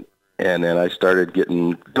deeper, and then I started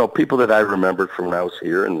getting, people that I remembered from when I was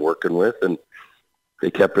here and working with, and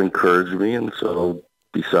they kept encouraging me. And so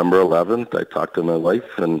December 11th, I talked to my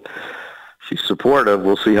wife, and she's supportive.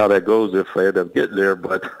 We'll see how that goes if I end up getting there.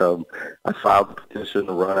 But I filed a petition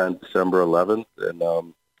to run on December 11th,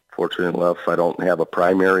 and fortunately enough, I don't have a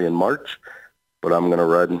primary in March, but I'm going to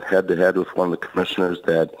run head-to-head with one of the commissioners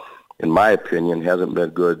that, in my opinion, hasn't been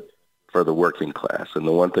good for the working class. And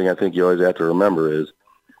the one thing I think you always have to remember is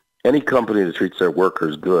any company that treats their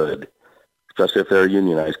workers good, especially if they're a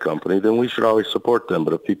unionized company, then we should always support them.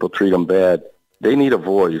 But if people treat them bad, they need a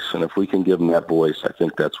voice, and if we can give them that voice, I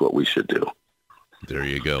think that's what we should do. There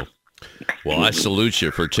you go. Well, I salute you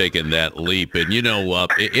for taking that leap. And,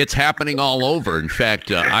 it's happening all over. In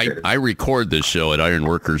fact, I record this show at Iron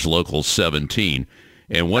Workers Local 17,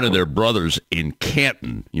 and one of their brothers in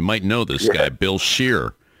Canton, you might know this guy, Bill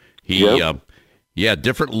Scheer.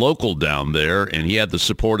 Different local down there, and he had the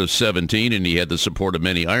support of 17, and he had the support of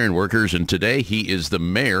many iron workers, and today he is the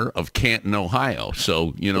mayor of Canton, Ohio.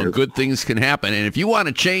 So, good things can happen. And if you want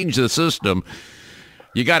to change the system,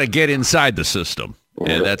 you got to get inside the system.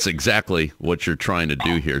 And that's exactly what you're trying to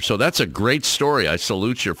do here. So that's a great story. I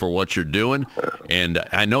salute you for what you're doing. And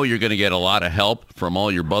I know you're going to get a lot of help from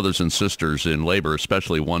all your brothers and sisters in labor,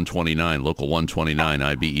 especially 129, Local 129,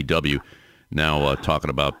 IBEW. Now talking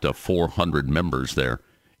about 400 members there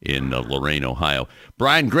in Lorain, Ohio.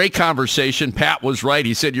 Brian, great conversation. Pat was right.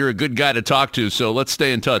 He said you're a good guy to talk to, so let's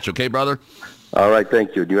stay in touch. Okay, brother? All right,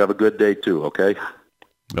 thank you. You have a good day, too, okay?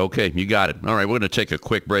 Okay, you got it. All right, we're going to take a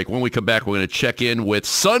quick break. When we come back, we're going to check in with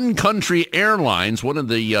Sun Country Airlines, one of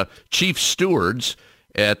the chief stewards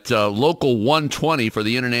at Local 120 for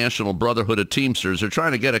the International Brotherhood of Teamsters. They're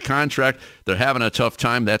trying to get a contract. They're having a tough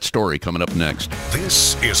time. That story coming up next.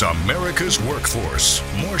 This is America's Workforce.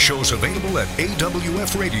 More shows available at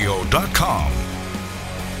awfradio.com.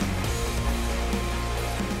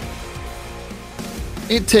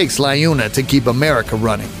 It takes LIUNA to keep America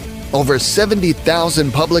running. Over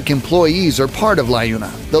 70,000 public employees are part of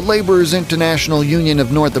LIUNA, the Laborers International Union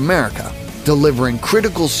of North America, delivering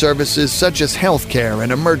critical services such as healthcare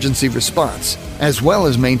and emergency response, as well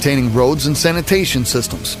as maintaining roads and sanitation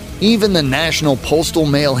systems. Even the National Postal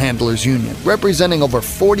Mail Handlers Union, representing over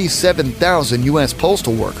 47,000 U.S.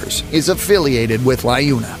 postal workers, is affiliated with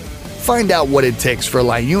LIUNA. Find out what it takes for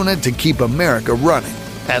LIUNA to keep America running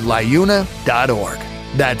at liuna.org.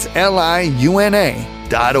 That's LIUNA.org.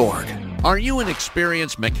 Are you an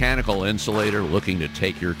experienced mechanical insulator looking to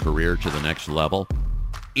take your career to the next level?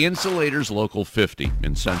 Insulators Local 50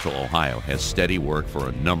 in Central Ohio has steady work for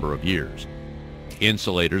a number of years.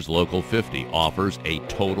 Insulators Local 50 offers a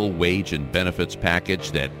total wage and benefits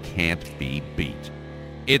package that can't be beat.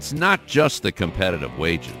 It's not just the competitive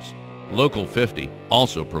wages. Local 50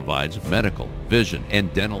 also provides medical, vision,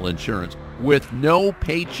 and dental insurance with no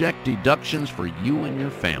paycheck deductions for you and your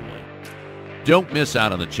family. Don't miss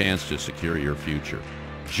out on the chance to secure your future.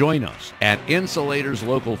 Join us at Insulators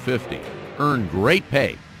Local 50. Earn great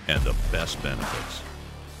pay and the best benefits.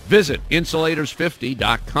 Visit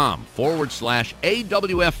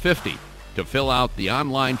insulators50.com/AWF50 to fill out the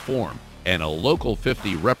online form, and a Local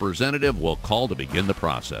 50 representative will call to begin the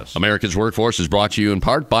process. America's Workforce is brought to you in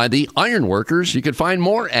part by the Ironworkers. You can find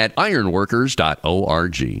more at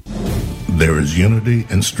ironworkers.org. There is unity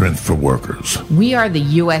and strength for workers. We are the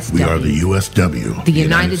USW. We are the USW. The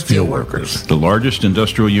United Steelworkers. The largest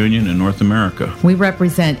industrial union in North America. We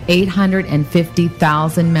represent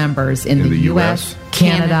 850,000 members in the U.S.,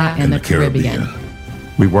 Canada, and the Caribbean.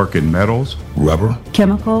 We work in metals, rubber,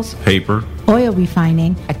 chemicals, paper, oil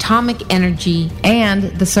refining, atomic energy, and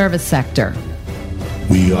the service sector.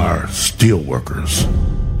 We are steelworkers,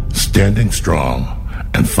 standing strong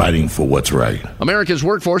and fighting for what's right. America's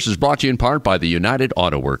Workforce is brought to you in part by the United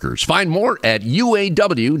Auto Workers. Find more at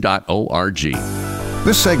uaw.org.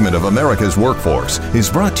 This segment of America's Workforce is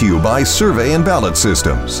brought to you by Survey and Ballot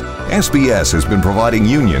Systems. SBS has been providing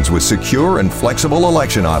unions with secure and flexible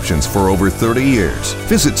election options for over 30 years.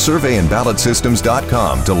 Visit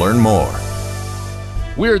surveyandballotsystems.com to learn more.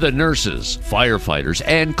 We're the nurses, firefighters,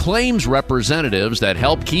 and claims representatives that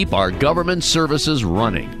help keep our government services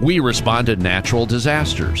running. We respond to natural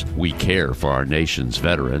disasters. We care for our nation's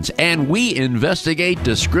veterans, and we investigate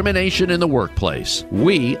discrimination in the workplace.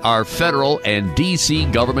 We are federal and D.C.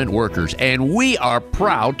 government workers, and we are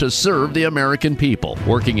proud to serve the American people.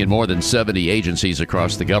 Working in more than 70 agencies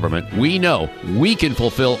across the government, we know we can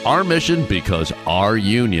fulfill our mission because our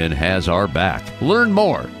union has our back. Learn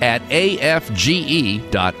more at afge.org.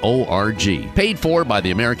 Paid for by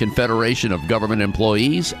the American Federation of Government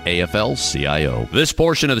Employees, AFL-CIO. This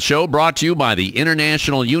portion of the show brought to you by the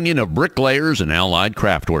International Union of Bricklayers and Allied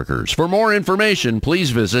Craft Workers. For more information, please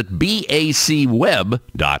visit bacweb.org.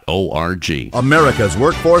 America's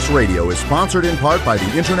Workforce Radio is sponsored in part by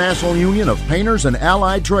the International Union of Painters and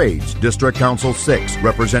Allied Trades, District Council 6,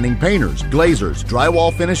 representing painters, glazers,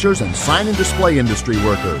 drywall finishers, and sign and display industry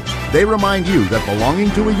workers. They remind you that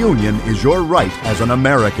belonging to a union is your right as an American.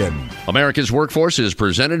 America's Workforce is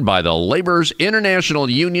presented by the Laborers International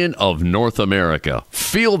Union of North America.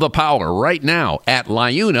 Feel the power right now at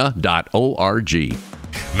liuna.org.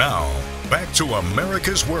 Now, back to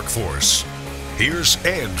America's Workforce. Here's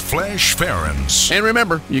Ed Flash Ferens. And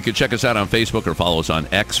remember, you can check us out on Facebook or follow us on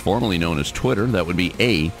X, formerly known as Twitter. That would be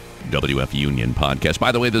AWF Union Podcast.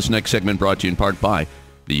 By the way, this next segment brought to you in part by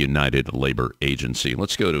the United Labor Agency.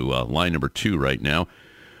 Let's go to line number 2 right now.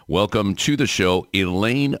 Welcome to the show,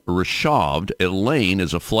 Elaine Rishovd. Elaine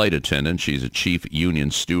is a flight attendant. She's a chief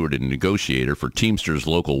union steward and negotiator for Teamsters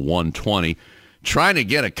Local 120, trying to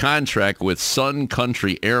get a contract with Sun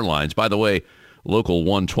Country Airlines. By the way, Local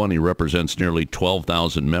 120 represents nearly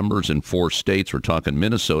 12,000 members in 4 states. We're talking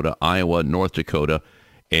Minnesota, Iowa, North Dakota,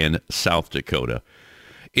 and South Dakota.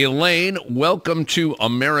 Elaine, welcome to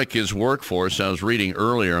America's Workforce. I was reading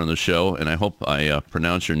earlier on the show, and I hope I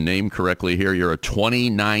pronounced your name correctly here. You're a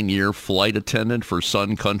 29-year flight attendant for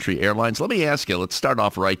Sun Country Airlines. Let me ask you, let's start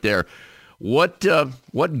off right there. What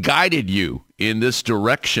guided you in this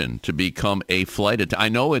direction to become a flight attendant? I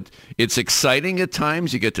know it's exciting at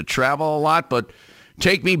times. You get to travel a lot, but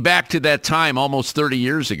take me back to that time almost 30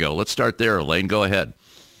 years ago. Let's start there, Elaine. Go ahead.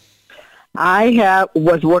 I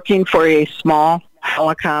was working for a small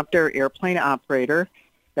helicopter airplane operator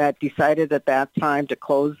that decided at that time to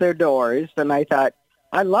close their doors, and I thought,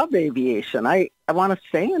 I love aviation. I want to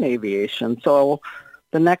stay in aviation. So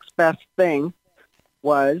the next best thing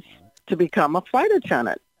was to become a flight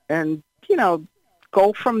attendant and,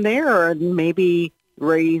 go from there and maybe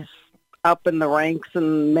raise up in the ranks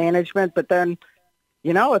and management. But then,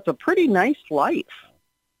 it's a pretty nice life.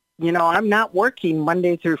 I'm not working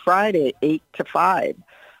Monday through Friday, 8 to 5.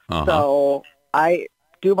 So I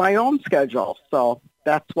do my own schedule. So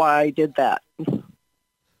that's why I did that.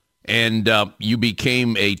 And you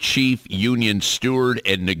became a chief union steward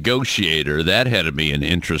and negotiator. That had to be an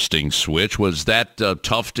interesting switch. Was that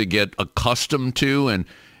tough to get accustomed to, and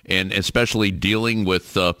especially dealing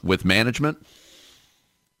with management?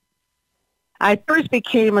 I first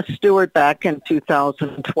became a steward back in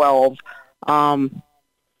 2012.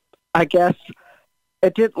 I guess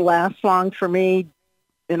it didn't last long for me,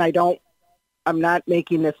 and I'm not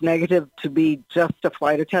making this negative to be just a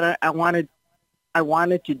flight attendant. I wanted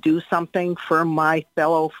to do something for my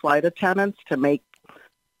fellow flight attendants to make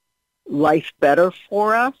life better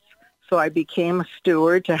for us. So I became a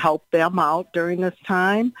steward to help them out during this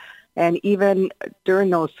time. And even during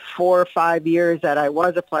those 4 or 5 years that I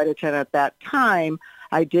was a flight attendant at that time,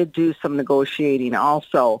 I did do some negotiating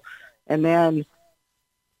also. And then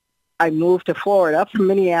I moved to Florida, from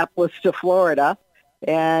Minneapolis to Florida,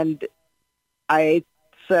 and I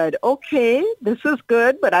said, okay, this is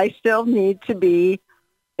good, but I still need to be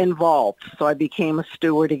involved. So I became a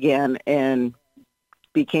steward again and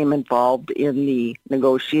became involved in the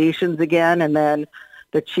negotiations again. And then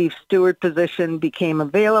the chief steward position became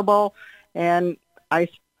available, and I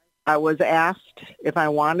was asked if I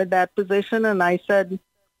wanted that position, and I said,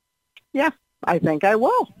 yeah, I think I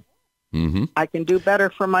will. Mm-hmm. I can do better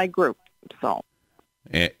for my group. So.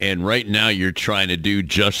 And right now you're trying to do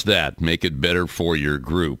just that, make it better for your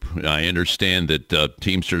group. I understand that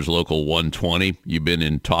Teamsters Local 120, you've been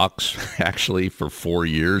in talks actually for 4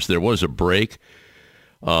 years. There was a break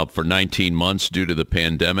for 19 months due to the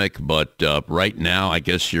pandemic, but right now I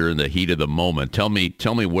guess you're in the heat of the moment. Tell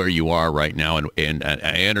me where you are right now, and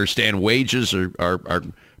I understand wages are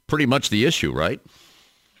pretty much the issue, right?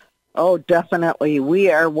 Oh, definitely. We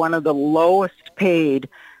are one of the lowest paid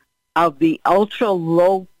of the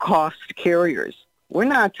ultra-low-cost carriers. We're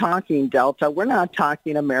not talking Delta. We're not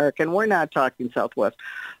talking American. We're not talking Southwest.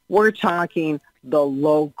 We're talking the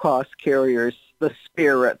low-cost carriers, the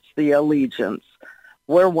Spirits, the Allegiance.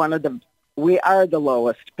 We are the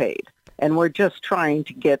lowest paid, and we're just trying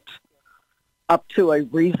to get up to a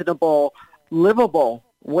reasonable, livable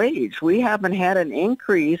wage. We haven't had an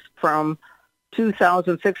increase from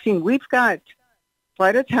 2016. We've got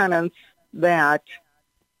flight attendants that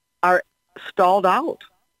are stalled out.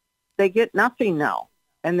 They get nothing now,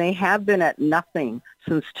 and they have been at nothing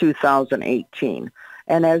since 2018.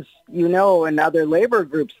 And as you know, and other labor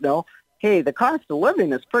groups know, hey, the cost of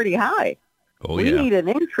living is pretty high. We need an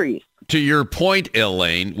increase. To your point,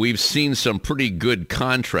 Elaine, we've seen some pretty good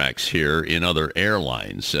contracts here in other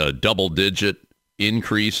airlines, double-digit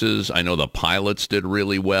increases. I know the pilots did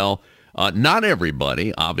really well. Not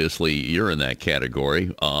everybody, obviously, you're in that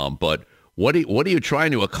category, but what are you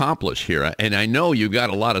trying to accomplish here? And I know you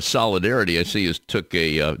got a lot of solidarity. I see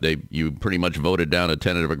you pretty much voted down a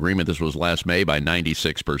tentative agreement. This was last May by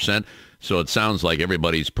 96%. So it sounds like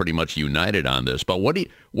everybody's pretty much united on this. But what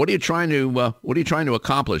are you trying to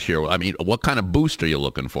accomplish here? I mean, what kind of boost are you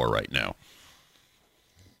looking for right now?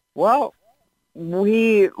 Well,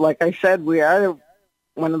 like I said, we are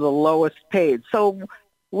one of the lowest paid. So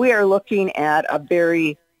we are looking at a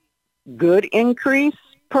very good increase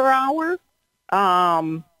per hour.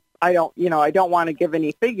 I don't want to give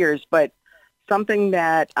any figures, but something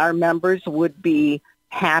that our members would be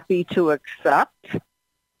happy to accept.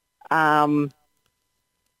 And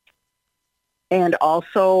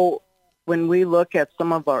also, when we look at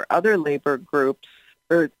some of our other labor groups,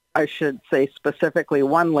 or I should say specifically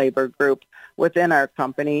one labor group within our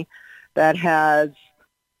company that has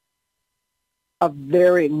a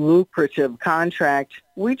very lucrative contract,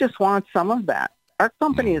 we just want some of that. Our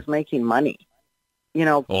company is making money.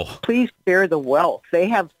 Please share the wealth. They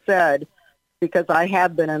have said, because I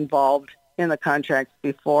have been involved in the contracts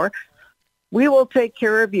before, we will take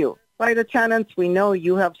care of you. Flight attendants, we know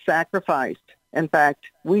you have sacrificed. In fact,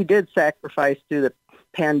 we did sacrifice through the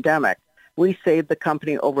pandemic. We saved the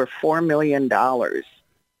company over $4 million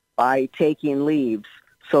by taking leaves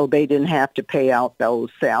so they didn't have to pay out those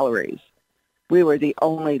salaries. We were the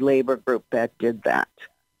only labor group that did that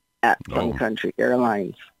at Sun Country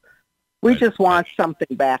Airlines. We just want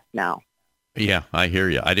something back now. Yeah, I hear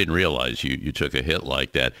you. I didn't realize you took a hit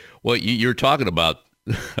like that. Well, you're talking about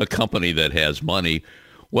a company that has money.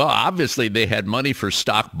 Well, obviously they had money for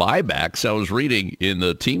stock buybacks. I was reading in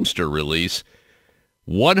the Teamster release,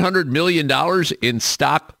 $100 million in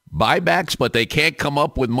stock buybacks, but they can't come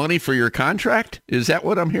up with money for your contract? Is that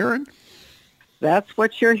what I'm hearing? That's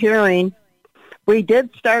what you're hearing. We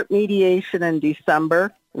did start mediation in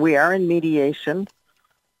December. We are in mediation.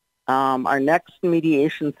 Our next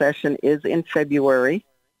mediation session is in February,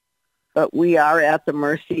 but we are at the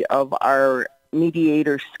mercy of our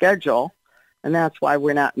mediator's schedule, and that's why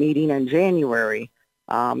we're not meeting in January.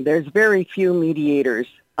 There's very few mediators,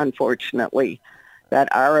 unfortunately,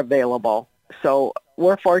 that are available. So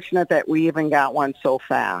we're fortunate that we even got one so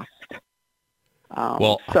fast.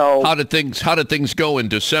 How did things go in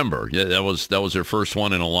December? Yeah, that was their first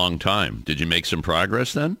one in a long time. Did you make some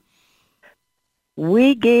progress then?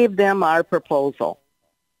 We gave them our proposal.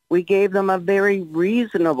 We gave them a very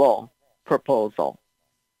reasonable proposal.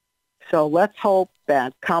 So let's hope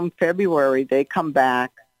that come February they come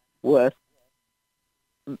back with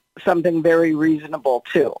something very reasonable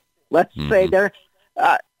too. Let's say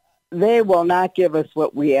they will not give us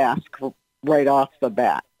what we ask right off the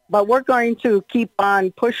bat. But we're going to keep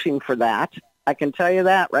on pushing for that. I can tell you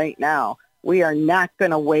that right now. We are not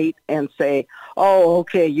going to wait and say, oh,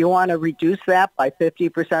 okay, you want to reduce that by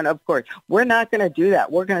 50%? Of course. We're not going to do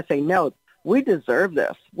that. We're going to say, no, we deserve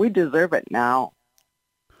this. We deserve it now.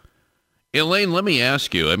 Elaine, let me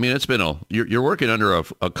ask you. I mean, it's been you're working under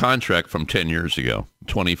a contract from 10 years ago,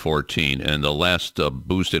 2014, and the last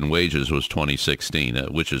boost in wages was 2016,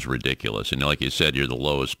 which is ridiculous. And like you said, you're the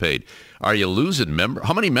lowest paid. Are you losing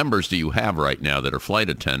how many members do you have right now that are flight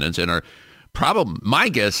attendants? And my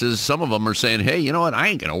guess is some of them are saying, hey, you know what? I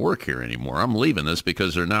ain't going to work here anymore. I'm leaving this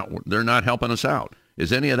because they're not helping us out.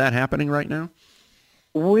 Is any of that happening right now?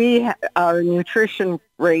 Our nutrition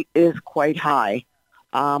rate is quite high.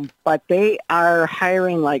 But they are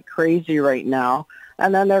hiring like crazy right now,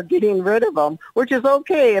 and then they're getting rid of them, which is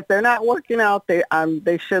okay. If they're not working out,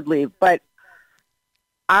 they should leave. But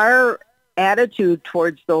our attitude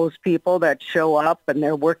towards those people that show up and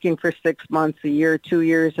they're working for 6 months, a year, 2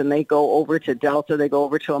 years, and they go over to Delta, they go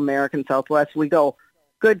over to American Southwest, we go,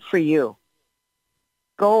 good for you.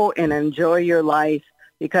 Go and enjoy your life,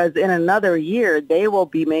 because in another year, they will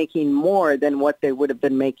be making more than what they would have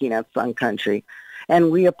been making at Sun Country.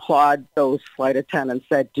 And we applaud those flight attendants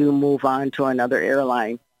that do move on to another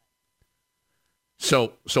airline.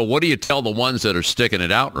 So what do you tell the ones that are sticking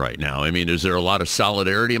it out right now? I mean, is there a lot of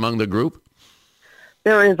solidarity among the group?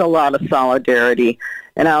 There is a lot of solidarity.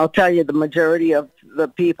 And I'll tell you, the majority of the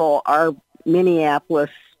people are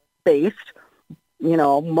Minneapolis-based. You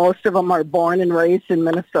know, most of them are born and raised in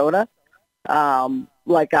Minnesota,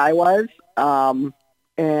 like I was.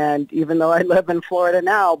 And even though I live in Florida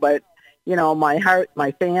now, but you know, my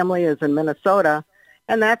family is in Minnesota,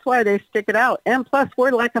 and that's why they stick it out. And plus,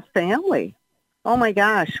 we're like a family. Oh my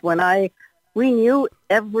gosh, we knew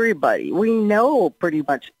everybody. We know pretty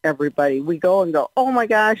much everybody. We go and go, oh my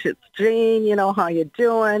gosh, it's Jane, you know, how you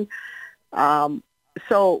doing?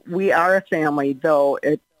 So we are a family, though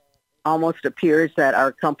it almost appears that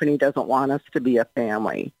our company doesn't want us to be a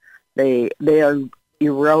family. They are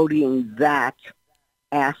eroding that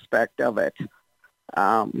aspect of it.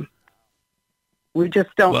 We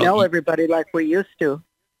just don't know everybody like we used to.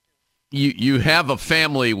 You have a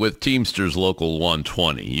family with Teamsters Local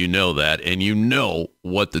 120. You know that, and you know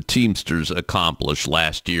what the Teamsters accomplished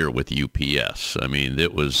last year with UPS. I mean,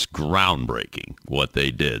 it was groundbreaking what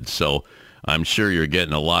they did. So I'm sure you're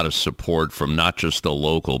getting a lot of support from not just the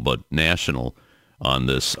local but national on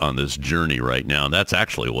this journey right now. And that's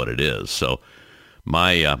actually what it is. So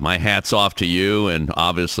my hat's off to you, and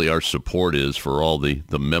obviously our support is for all the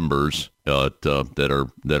members that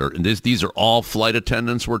are these are all flight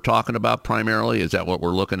attendants we're talking about primarily. Is that what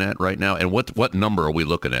we're looking at right now? And what number are we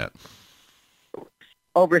looking at?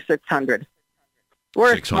 Over 600.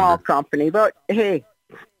 We're 600. A small company, but hey,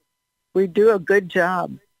 we do a good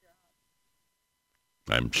job.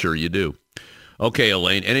 I'm sure you do. Okay,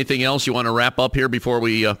 Elaine, anything else you want to wrap up here before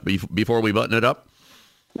we button it up?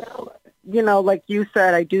 You know, like you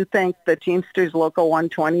said, I do thank the Teamsters Local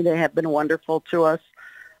 120. They have been wonderful to us.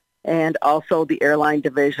 And also the airline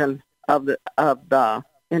division of the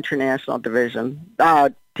international division,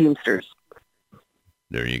 Teamsters.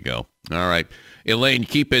 There you go. All right. Elaine,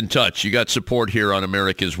 keep in touch. You got support here on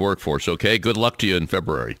America's Workforce, okay? Good luck to you in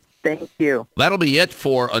February. Thank you. That'll be it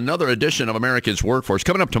for another edition of America's Workforce.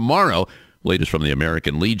 Coming up tomorrow, latest from the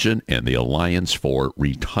American Legion and the Alliance for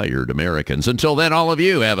Retired Americans. Until then, all of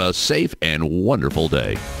you have a safe and wonderful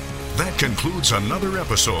day. That concludes another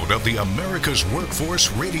episode of the America's Workforce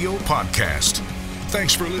Radio Podcast.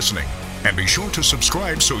 Thanks for listening, and be sure to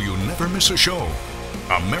subscribe so you never miss a show.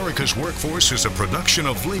 America's Workforce is a production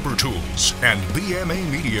of Labor Tools and BMA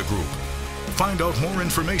Media Group. Find out more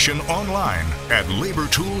information online at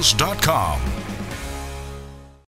labortools.com.